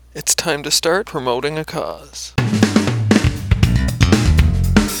It's time to start promoting a cause.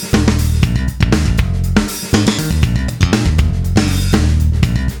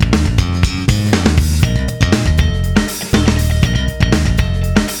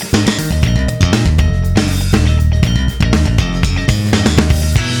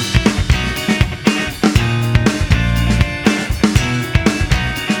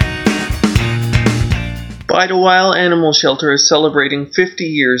 Bide Awhile Animal Shelter is celebrating 50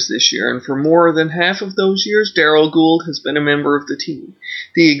 years this year, and for more than half of those years, Daryl Gould has been a member of the team.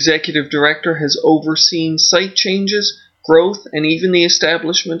 The executive director has overseen site changes, growth, and even the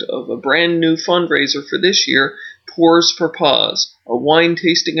establishment of a brand new fundraiser for this year, Pours for Paws, a wine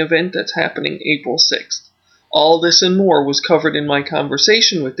tasting event that's happening April 6th. All this and more was covered in my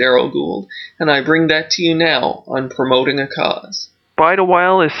conversation with Daryl Gould, and I bring that to you now on Promoting a Cause. Bide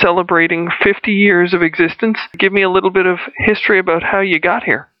Awhile is celebrating 50 years of existence. Give me a little bit of history about how you got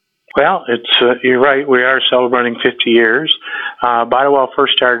here. Well, you're right. We are celebrating 50 years. Bide Awhile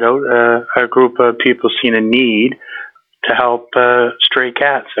first started out a group of people seeing a need to help stray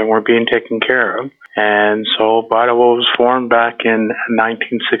cats that weren't being taken care of. And so Bide Awhile was formed back in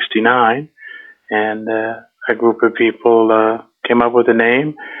 1969, and a group of people came up with a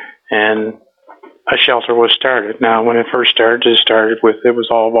name, and a shelter was started. Now, when it first started, it was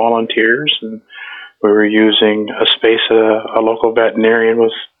all volunteers, and we were using a space a local veterinarian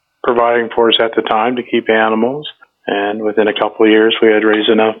was providing for us at the time to keep animals. And within a couple of years, we had raised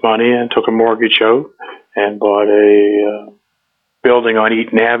enough money and took a mortgage out and bought a building on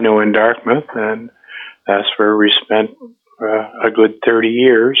Eaton Avenue in Dartmouth, and that's where we spent a good 30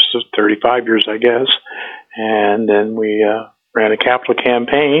 years, 35 years, I guess. And then we ran a capital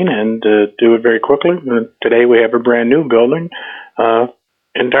campaign and do it very quickly. Today we have a brand new building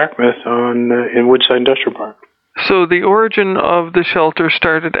in Dartmouth in Woodside Industrial Park. So the origin of the shelter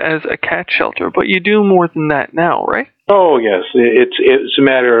started as a cat shelter, but you do more than that now, right? Oh, yes. It's a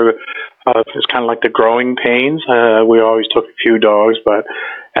matter of it's kind of like the growing pains. We always took a few dogs, but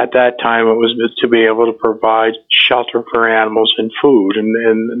at that time it was to be able to provide shelter for animals and food,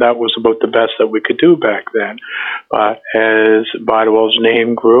 and that was about the best that we could do back then. But as Bide Awhile's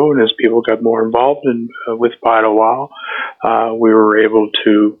name grew and as people got more involved with Bide Awhile, we were able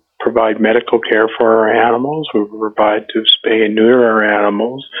to provide medical care for our animals. We provide to spay and neuter our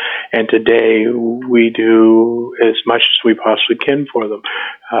animals, and today we do as much as we possibly can for them.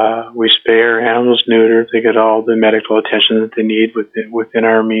 We spay our animals, neuter. They get all the medical attention that they need within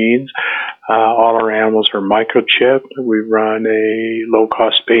our means. All our animals are microchipped. We run a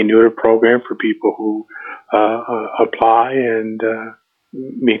low-cost spay-neuter program for people who apply and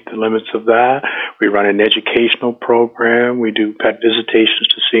meet the limits of that. We run an educational program. We do pet visitations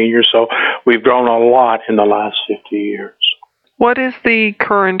to seniors. So we've grown a lot in the last 50 years. What is the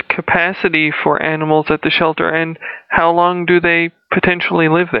current capacity for animals at the shelter, and how long do they potentially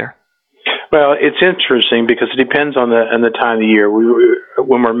live there? Well, it's interesting because it depends on the time of the year.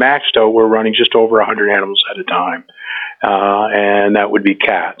 When we're maxed out, we're running just over 100 animals at a time, and that would be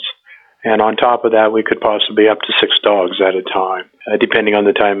cats. And on top of that, we could possibly up to 6 dogs at a time, depending on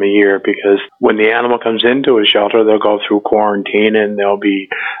the time of year, because when the animal comes into a shelter, they'll go through quarantine and they'll be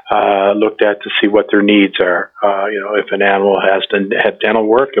looked at to see what their needs are. If an animal has to have dental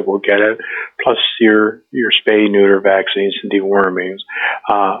work, it will get it, plus your spay, neuter vaccines and dewormings.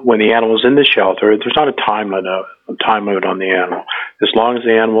 When the animal's in the shelter, there's not a time limit on the animal. As long as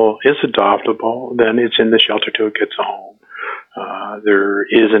the animal is adoptable, then it's in the shelter till it gets a home. There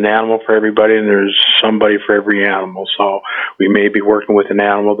is an animal for everybody, and there's somebody for every animal. So we may be working with an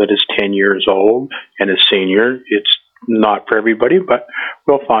animal that is 10 years old and a senior. It's not for everybody, but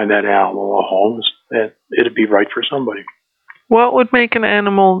we'll find that animal a home. It'd be right for somebody. What would make an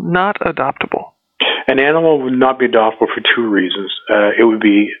animal not adoptable? An animal would not be adoptable for 2 reasons. It would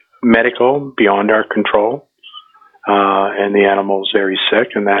be medical, beyond our control. And the animal is very sick,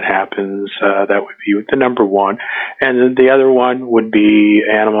 and that happens. That would be the number one. And the other one would be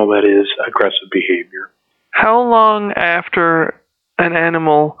animal that is aggressive behavior. How long after an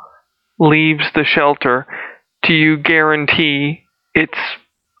animal leaves the shelter do you guarantee its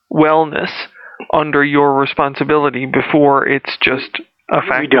wellness under your responsibility before it's just a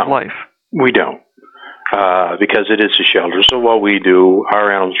fact of life? We don't. Because it is a shelter. So what we do,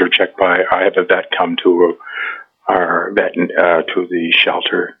 our animals are checked I have a vet come to our vet to the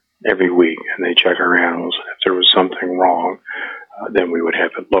shelter every week, and they check our animals. If there was something wrong, then we would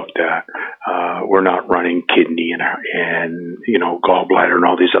have it looked at. We're not running kidney and gallbladder and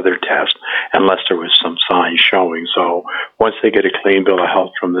all these other tests unless there was some sign showing. So once they get a clean bill of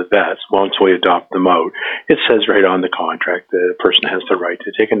health from the vets, once we adopt them out, it says right on the contract the person has the right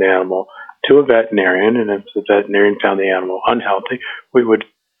to take an animal to a veterinarian, and if the veterinarian found the animal unhealthy, we would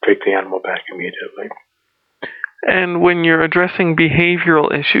take the animal back immediately. And when you're addressing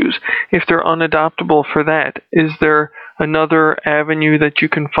behavioral issues, if they're unadoptable for that, is there another avenue that you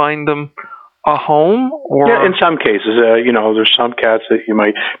can find them a home? Or yeah, in some cases, there's some cats that you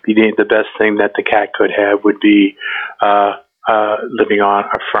might be the best thing that the cat could have would be living on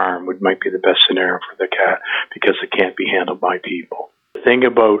a farm. Might be the best scenario for the cat because it can't be handled by people. The thing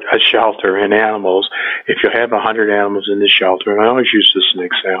about a shelter and animals, if you have 100 animals in the shelter, and I always use this as an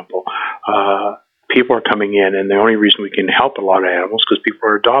example, people are coming in, and the only reason we can help a lot of animals is because people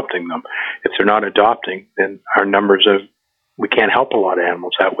are adopting them. If they're not adopting, then our numbers we can't help a lot of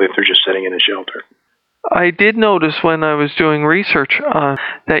animals that way if they're just sitting in a shelter. I did notice when I was doing research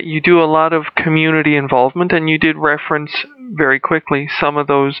that you do a lot of community involvement, and you did reference very quickly some of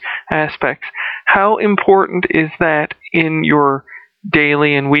those aspects. How important is that in your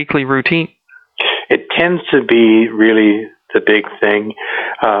daily and weekly routine? It tends to be really the big thing.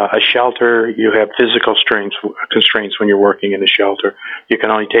 A shelter, you have physical constraints when you're working in a shelter. You can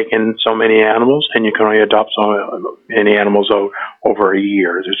only take in so many animals, and you can only adopt so many animals over a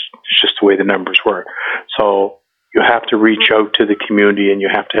year. It's just the way the numbers work. So you have to reach out to the community, and you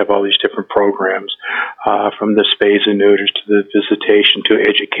have to have all these different programs, from the spays and neuters to the visitation to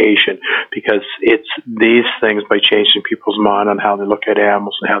education, because it's these things, by changing people's mind on how they look at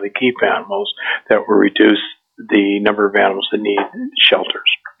animals and how they keep animals, that will reduce the number of animals that need shelters.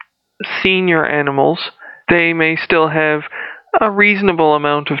 Senior animals, they may still have a reasonable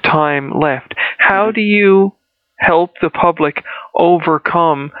amount of time left. How do you help the public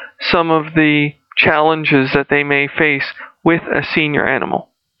overcome some of the challenges that they may face with a senior animal?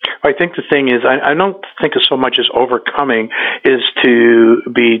 I think the thing is, I don't think of so much as overcoming, is to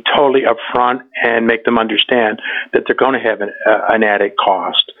be totally upfront and make them understand that they're going to have an added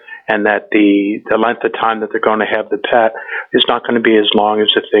cost, and that the length of time that they're going to have the pet is not going to be as long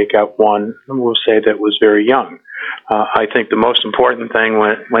as if they got one, we'll say, that was very young. I think the most important thing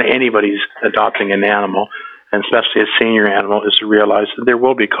when anybody's adopting an animal, and especially a senior animal, is to realize that there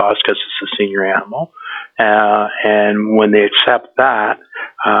will be costs because it's a senior animal. And when they accept that,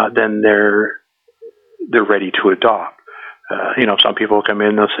 then they're ready to adopt. Some people come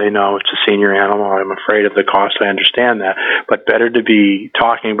in, they'll say, no, it's a senior animal, I'm afraid of the cost. I understand that. But better to be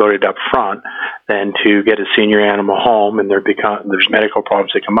talking about it up front than to get a senior animal home and there's medical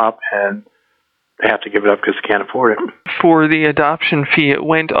problems that come up and they have to give it up because they can't afford it. For the adoption fee, it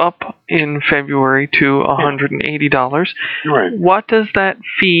went up in February to $180. Right. What does that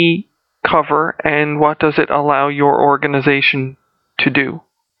fee cover, and what does it allow your organization to do?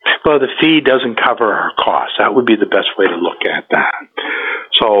 Well, the fee doesn't cover our costs. That would be the best way to look at that.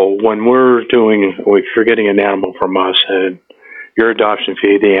 So when if you're getting an animal from us, and your adoption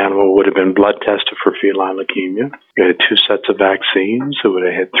fee, the animal would have been blood tested for feline leukemia. You had 2 sets of vaccines. It would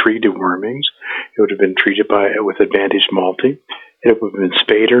have had 3 dewormings. It would have been treated with Advantage Multi. It would have been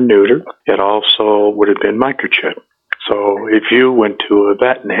spayed or neutered. It also would have been microchipped. So if you went to a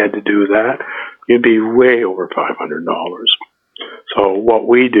vet and had to do that, you'd be way over $500. So what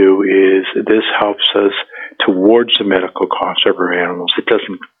we do is this helps us towards the medical costs of our animals. It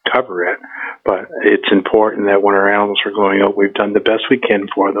doesn't cover it, but it's important that when our animals are going out, we've done the best we can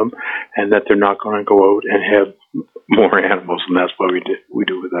for them, and that they're not going to go out and have more animals, and that's why we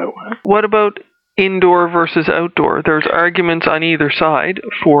do it that way. What about indoor versus outdoor? There's arguments on either side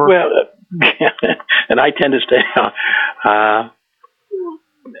for... Well, and I tend to stay on.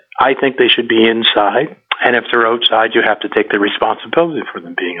 I think they should be inside, and if they're outside, you have to take the responsibility for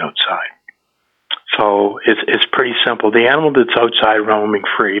them being outside. So it's pretty simple. The animal that's outside roaming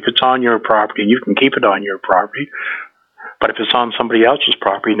free, if it's on your property, you can keep it on your property. But if it's on somebody else's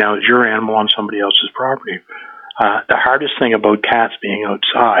property, now it's your animal on somebody else's property. The hardest thing about cats being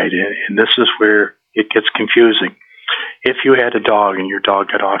outside, and this is where it gets confusing, if you had a dog and your dog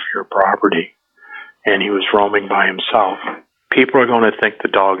got off your property and he was roaming by himself, people are going to think the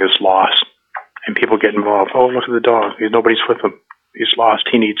dog is lost. And people get involved. Oh, look at the dog. Nobody's with him. He's lost.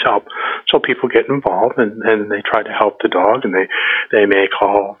 He needs help. So people get involved, and they try to help the dog, and they may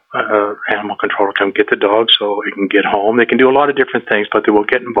call animal control to come get the dog so it can get home. They can do a lot of different things, but they will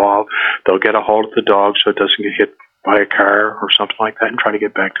get involved. They'll get a hold of the dog so it doesn't get hit by a car or something like that, and try to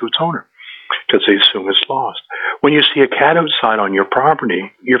get back to its owner because they assume it's lost. When you see a cat outside on your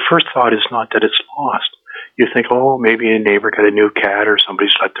property, your first thought is not that it's lost. You think, oh, maybe a neighbor got a new cat or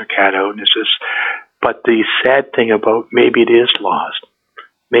somebody's let their cat out, and it's just. But the sad thing about maybe it is lost.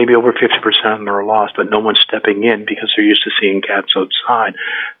 Maybe over 50% of them are lost, but no one's stepping in because they're used to seeing cats outside.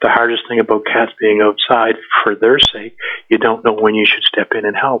 The hardest thing about cats being outside, for their sake, you don't know when you should step in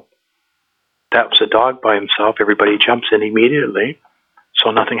and help. That was a dog by himself. Everybody jumps in immediately,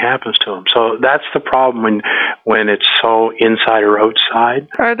 so nothing happens to him. So that's the problem when it's so inside or outside.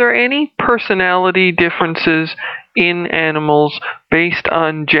 Are there any personality differences in animals based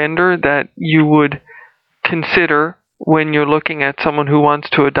on gender that you would consider when you're looking at someone who wants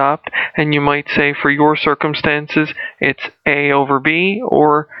to adopt, and you might say for your circumstances it's A over B,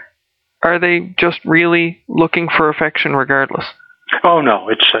 or are they just really looking for affection regardless? Oh no,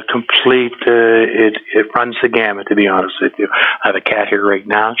 it's a complete. It runs the gamut. To be honest with you, I have a cat here right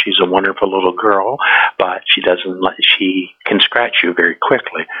now. She's a wonderful little girl, but she can scratch you very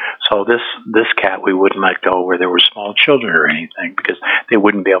quickly. So this cat we wouldn't let go where there were small children or anything because they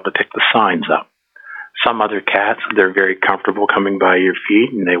wouldn't be able to pick the signs up. Some other cats, they're very comfortable coming by your feet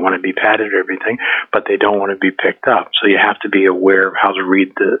and they want to be patted and everything, but they don't want to be picked up. So you have to be aware of how to read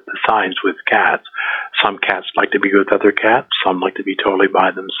the signs with cats. Some cats like to be with other cats. Some like to be totally by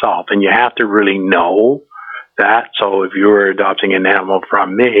themselves. And you have to really know that. So if you were adopting an animal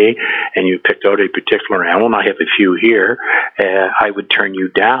from me and you picked out a particular animal, and I have a few here, I would turn you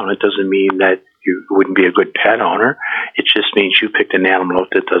down. It doesn't mean that you wouldn't be a good pet owner. It just means you picked an animal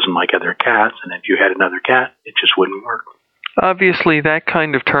that doesn't like other cats, and if you had another cat, it just wouldn't work. Obviously, that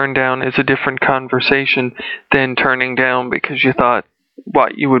kind of turn down is a different conversation than turning down because you thought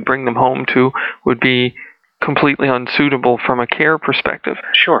what you would bring them home to would be completely unsuitable from a care perspective.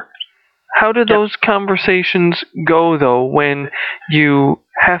 Sure. How do those conversations go, though, when you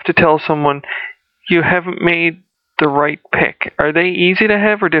have to tell someone you haven't made the right pick? Are they easy to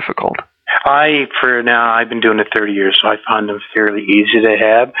have or difficult? I've been doing it 30 years, so I find them fairly easy to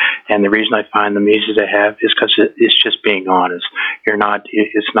have. And the reason I find them easy to have is because it's just being honest.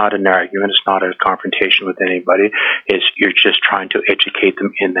 It's not an argument. It's not a confrontation with anybody. You're just trying to educate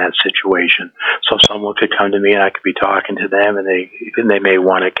them in that situation. So someone could come to me and I could be talking to them and they may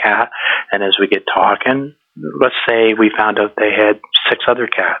want a cat. And as we get talking, let's say we found out they had 6 other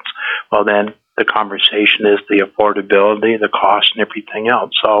cats. Well, then the conversation is the affordability, the cost, and everything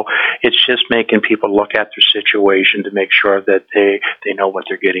else. So it's just making people look at their situation to make sure that they know what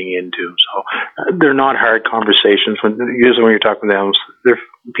they're getting into. So they're not hard conversations. Usually when you're talking to them,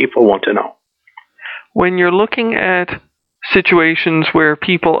 people want to know. When you're looking at situations where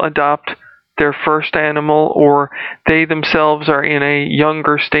people adopt their first animal or they themselves are in a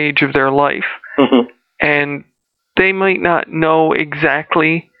younger stage of their life, and they might not know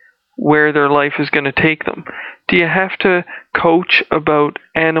exactly where their life is going to take them. Do you have to coach about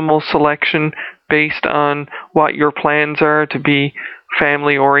animal selection based on what your plans are to be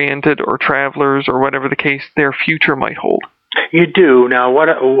family-oriented or travelers or whatever the case their future might hold? You do. Now,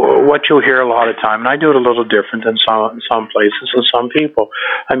 what you'll hear a lot of time, and I do it a little different than some places and some people.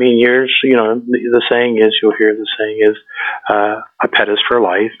 I mean, the saying is, you'll hear the saying is, a pet is for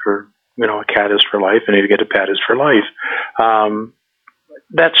life, or, a cat is for life, and if you get a pet is for life.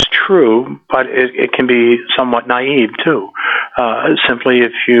 That's true, but it can be somewhat naive too. Simply,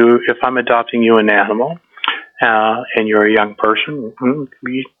 if I'm adopting you an animal, and you're a young person,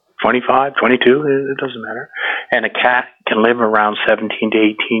 be 25, 22, it doesn't matter, and a cat can live around 17 to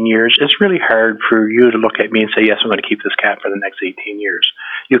 18 years, it's really hard for you to look at me and say, yes, I'm going to keep this cat for the next 18 years.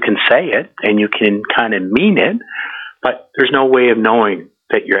 You can say it, and you can kind of mean it, but there's no way of knowing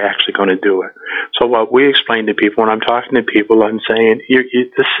that you're actually going to do it. So what we explain to people, when I'm talking to people, I'm saying,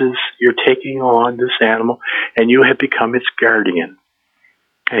 you're taking on this animal, and you have become its guardian,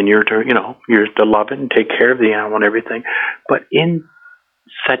 and you're to love it and take care of the animal and everything. But in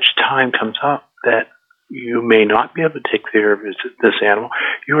such time comes up that you may not be able to take care of this animal,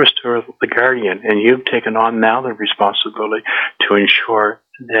 you are still the guardian, and you've taken on now the responsibility to ensure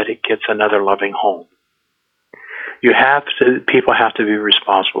that it gets another loving home. People have to be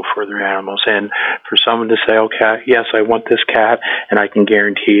responsible for their animals, and for someone to say, okay, yes, I want this cat, and I can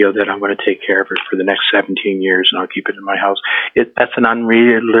guarantee you that I'm going to take care of it for the next 17 years, and I'll keep it in my house. That's an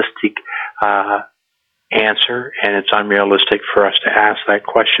unrealistic answer, and it's unrealistic for us to ask that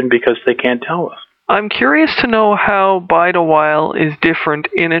question because they can't tell us. I'm curious to know how Bide Awhile is different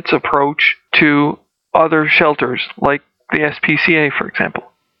in its approach to other shelters, like the SPCA, for example.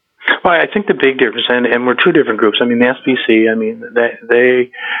 Well, I think the big difference, and we're two different groups. I mean, the SPC, I mean,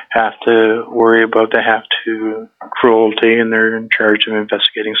 they have to worry about, they have to cruelty, and they're in charge of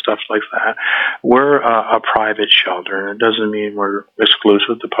investigating stuff like that. We're a private shelter, and it doesn't mean we're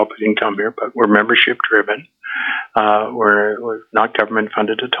exclusive. The public can come here, but we're membership driven. We're not government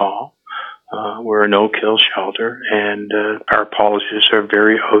funded at all. We're a no-kill shelter, and our policies are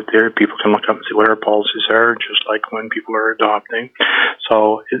very out there. People can look up and see what our policies are, just like when people are adopting.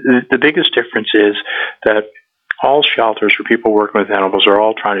 So the biggest difference is that all shelters for people working with animals are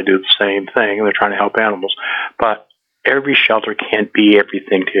all trying to do the same thing, and they're trying to help animals. But every shelter can't be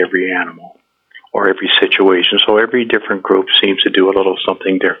everything to every animal or every situation. So every different group seems to do a little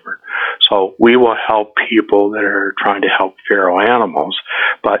something different. So we will help people that are trying to help feral animals,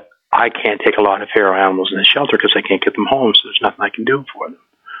 but I can't take a lot of feral animals in the shelter because I can't get them home, so there's nothing I can do for them.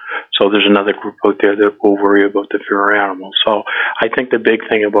 So there's another group out there that will worry about the feral animals. So I think the big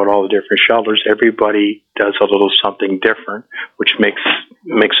thing about all the different shelters, everybody does a little something different, which makes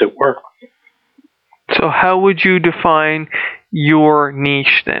it work. So how would you define your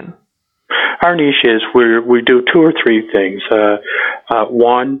niche then? Our niche is we do two or three things.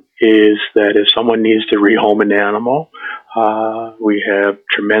 One is that if someone needs to rehome an animal, we have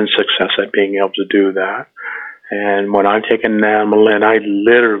tremendous success at being able to do that. And when I'm taking an animal in, I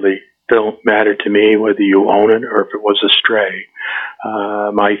literally don't matter to me whether you own it or if it was a stray.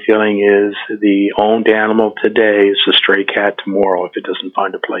 My feeling is the owned animal today is a stray cat tomorrow if it doesn't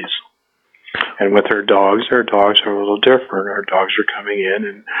find a place. And with our dogs are a little different. Our dogs are coming in,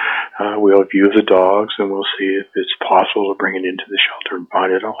 and we'll view the dogs, and we'll see if it's possible to bring it into the shelter and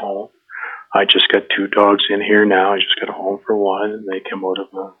find it a home. I just got 2 dogs in here now. I just got a home for one, and they come out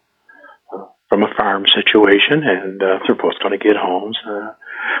of from a farm situation, and they're both going to get homes.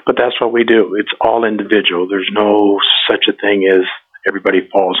 But that's what we do. It's all individual. There's no such a thing as everybody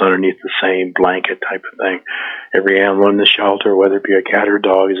falls underneath the same blanket type of thing. Every animal in the shelter, whether it be a cat or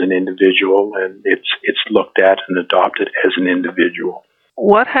dog, is an individual, and it's looked at and adopted as an individual.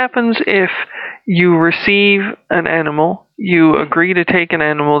 What happens if you receive an animal, you agree to take an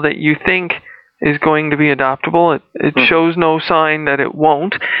animal that you think is going to be adoptable, it shows no sign that it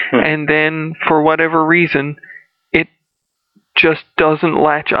won't, and then for whatever reason, it just doesn't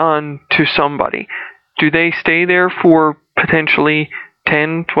latch on to somebody? Do they stay there for potentially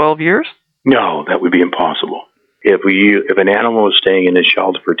 10, 12 years? No, that would be impossible. If an animal was staying in a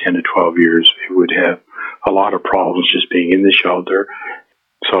shelter for 10 to 12 years, it would have a lot of problems just being in the shelter.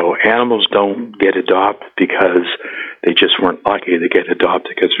 So animals don't get adopted because they just weren't lucky. They get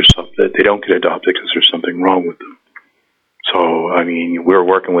adopted because they don't get adopted because there's something wrong with them. So, I mean, we're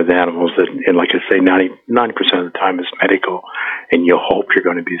working with animals that, and like I say, 90% of the time is medical, and you hope you're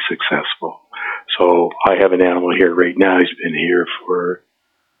going to be successful. So I have an animal here right now. He's been here for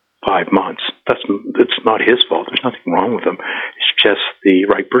 5 months. That's not his fault. There's nothing wrong with him. It's just the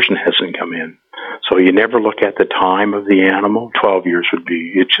right person hasn't come in. So you never look at the time of the animal. 12 years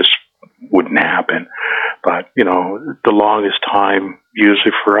it just wouldn't happen. But, the longest time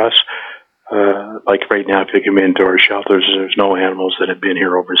usually for us, like right now, if you come into our shelters, there's no animals that have been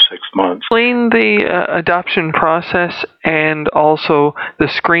here over 6 months. Explain the adoption process and also the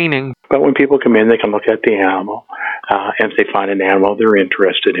screening. But when people come in, they can look at the animal, and if they find an animal they're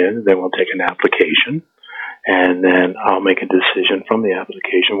interested in, then we'll take an application, and then I'll make a decision from the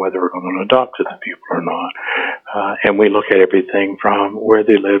application whether we're going to adopt the people or not. And we look at everything from where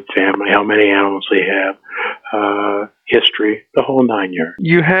they live, family, how many animals they have, history, the whole 9 yards.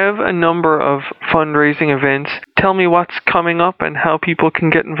 You have a number of fundraising events. Tell me what's coming up and how people can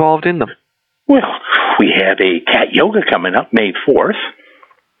get involved in them. Well, we have a cat yoga coming up May 4th,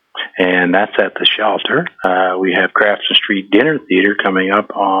 and that's at the shelter. We have Craftsman Street Dinner Theater coming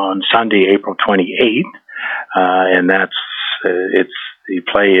up on Sunday, April 28th, and the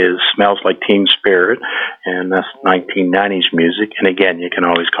play is Smells Like Teen Spirit, and that's 1990s music. And again, you can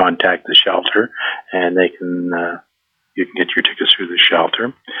always contact the shelter, and you can get your tickets through the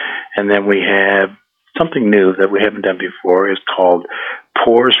shelter. And then we have something new that we haven't done before. It's called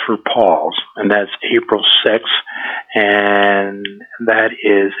Pours for Paws, and that's April 6th, and that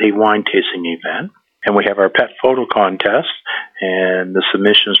is a wine tasting event. And we have our pet photo contest, and the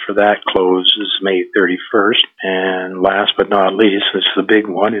submissions for that closes May 31st. And last but not least, this is the big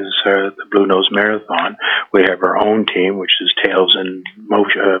one, is the Blue Nose Marathon. We have our own team, which is Tails in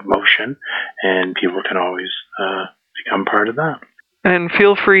Motion, and people can always become part of that. And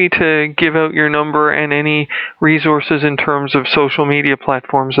feel free to give out your number and any resources in terms of social media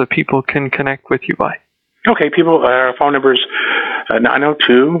platforms that people can connect with you by. Okay, people, our phone number is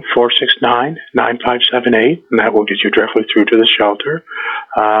 902-469-9578, and that will get you directly through to the shelter.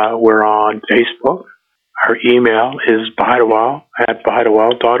 We're on Facebook. Our email is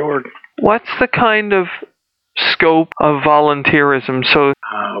bideawhile@bideawhile.org. What's the kind of scope of volunteerism? So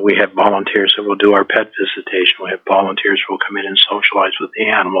We have volunteers that will do our pet visitation. We have volunteers who will come in and socialize with the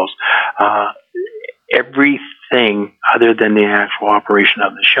animals. Everything other than the actual operation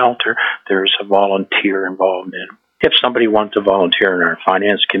of the shelter, there's a volunteer involved in. If somebody wants to volunteer in our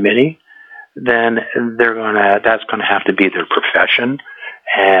finance committee, then that's gonna have to be their profession,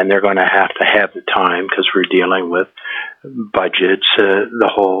 and they're going to have the time because we're dealing with budgets, the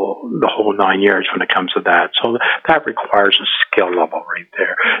whole 9 years when it comes to that. So that requires a skill level right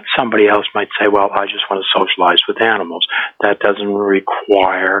there. Somebody else might say, well, I just want to socialize with animals. That doesn't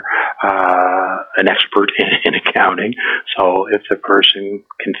require an expert in accounting. So if the person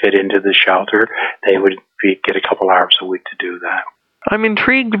can fit into the shelter, they would get a couple hours a week to do that. I'm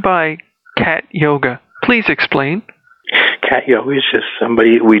intrigued by cat yoga. Please explain. Cat yoga is just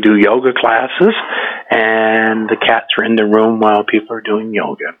we do yoga classes, and the cats are in the room while people are doing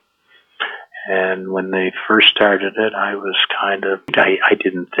yoga. And when they first started it, I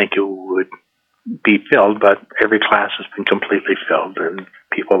didn't think it would be filled, but every class has been completely filled, and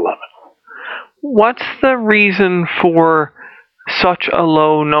people love it. What's the reason for such a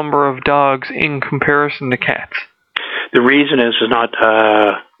low number of dogs in comparison to cats? The reason is not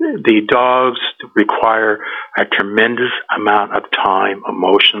the dogs require a tremendous amount of time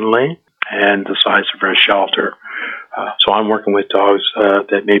emotionally, and the size of our shelter. So I'm working with dogs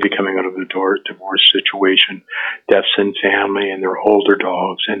that may be coming out of a divorce situation, deaths in family, and they're older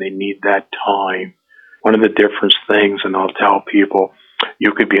dogs, and they need that time. One of the different things, and I'll tell people,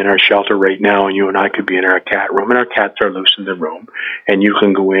 you could be in our shelter right now, and you and I could be in our cat room, and our cats are loose in the room, and you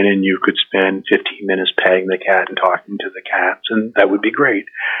can go in and you could spend 15 minutes petting the cat and talking to the cats, and that would be great.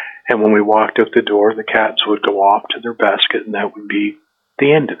 And when we walked out the door, the cats would go off to their basket, and that would be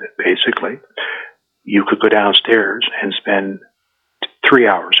the end of it, basically. You could go downstairs and spend 3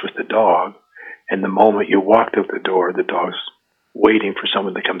 hours with the dog, and the moment you walked out the door, the dog's waiting for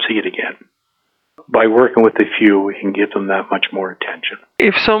someone to come see it again. By working with a few, we can give them that much more attention.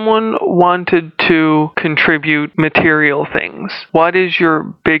 If someone wanted to contribute material things, what is your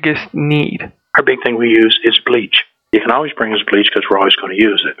biggest need? Our big thing we use is bleach. You can always bring us bleach because we're always going to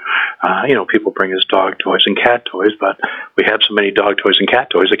use it. People bring us dog toys and cat toys, but we have so many dog toys and cat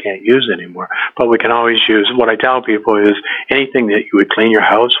toys I can't use anymore. But we can always use, what I tell people is, anything that you would clean your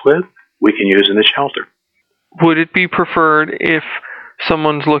house with, we can use in the shelter. Would it be preferred if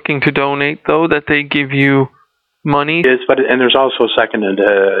someone's looking to donate, though, that they give you money? And there's also a second, and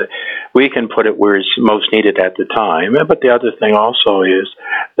we can put it where it's most needed at the time. But the other thing also is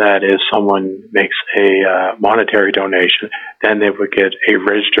that if someone makes a monetary donation, then they would get a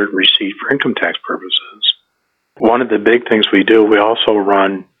registered receipt for income tax purposes. One of the big things we do, we also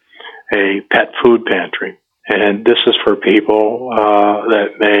run a pet food pantry. And this is for people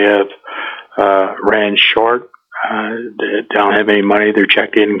that may have ran short, don't have any money, they're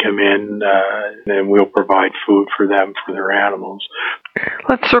checked in and come in, and we'll provide food for them, for their animals.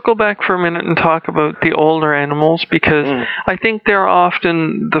 Let's circle back for a minute and talk about the older animals, because I think they're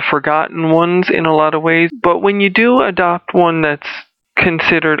often the forgotten ones in a lot of ways. But when you do adopt one that's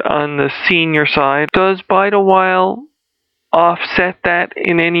considered on the senior side, does Bide Awhile offset that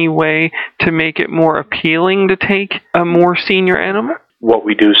in any way to make it more appealing to take a more senior animal? What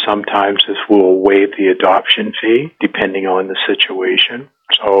we do sometimes is we'll waive the adoption fee depending on the situation.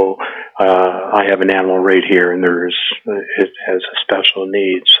 So I have an animal right here, and it has a special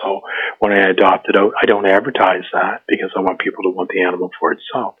need. So when I adopt it out, I don't advertise that because I want people to want the animal for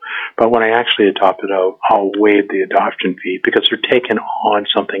itself. But when I actually adopt it out, I'll waive the adoption fee because they're taking on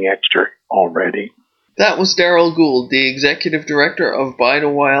something extra already. That was Daryl Gould, the Executive Director of Bide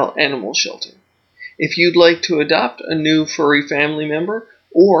Awhile Animal Shelter. If you'd like to adopt a new furry family member,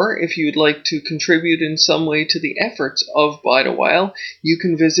 or if you'd like to contribute in some way to the efforts of Bide Awhile, you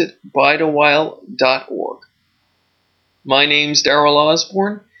can visit bideawhile.org. My name's Daryl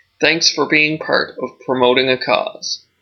Osborne. Thanks for being part of Promoting a Cause.